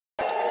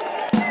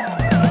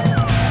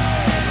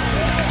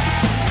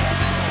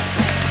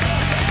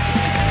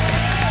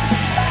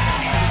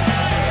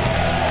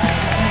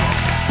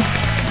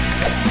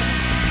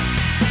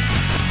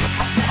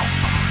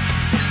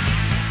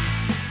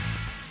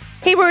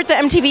Hey, we're at the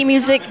MTV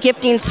Music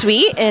Gifting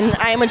Suite, and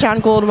I am a JON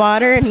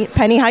GOLDWATER. And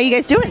Penny, how are you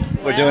guys doing?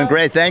 We're doing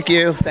great, thank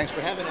you. Thanks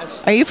for having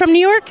us. Are you from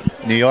New York?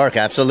 New York,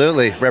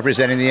 absolutely.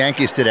 Representing the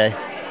Yankees today.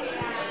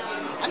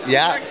 I'm from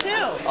Yeah. New York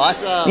too.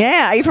 Awesome.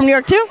 Yeah, are you from New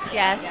York too?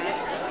 Yes.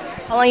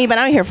 How long have you been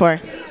out here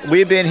for?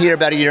 We've been here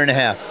about a year and a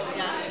half.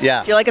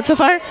 Yeah. Do you like it so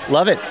far?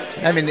 Love it.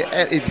 I mean,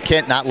 you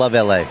can't not love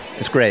LA.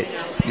 It's great.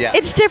 Yeah.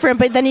 It's different,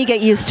 but then you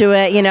get used to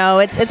it. You know,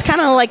 it's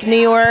kind of like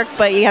New York,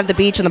 but you have the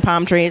beach and the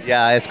palm trees.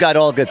 Yeah, it's got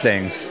all good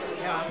things.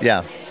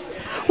 Yeah.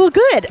 Well,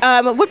 good.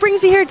 What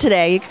brings you here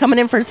today? You coming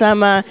in for some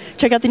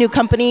check out the new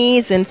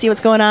companies and see what's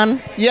going on?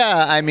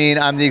 Yeah, I mean,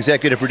 I'm the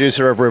executive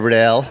producer of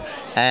Riverdale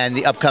and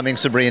the upcoming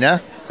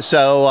Sabrina.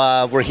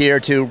 So we're here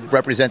to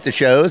represent the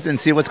shows and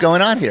see what's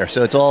going on here.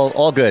 So it's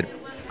all good.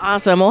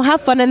 Awesome. Well,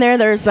 have fun in there.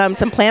 There's some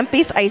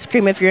plant-based ice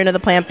cream if you're into the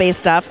plant-based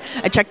stuff.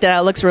 I checked it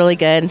out. It looks really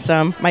good.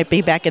 So might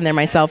be back in there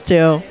myself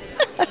too.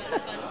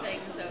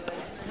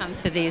 Come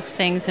to these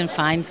things and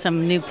find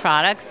some new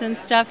products and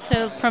stuff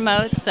to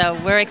promote. So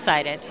we're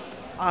excited.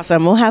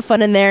 Awesome. We'll have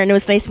fun in there, and it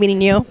was nice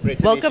meeting you. Great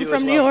to Welcome meet you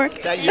from as New well. York.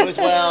 Thank you as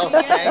well.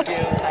 Thank you.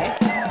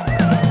 Bye.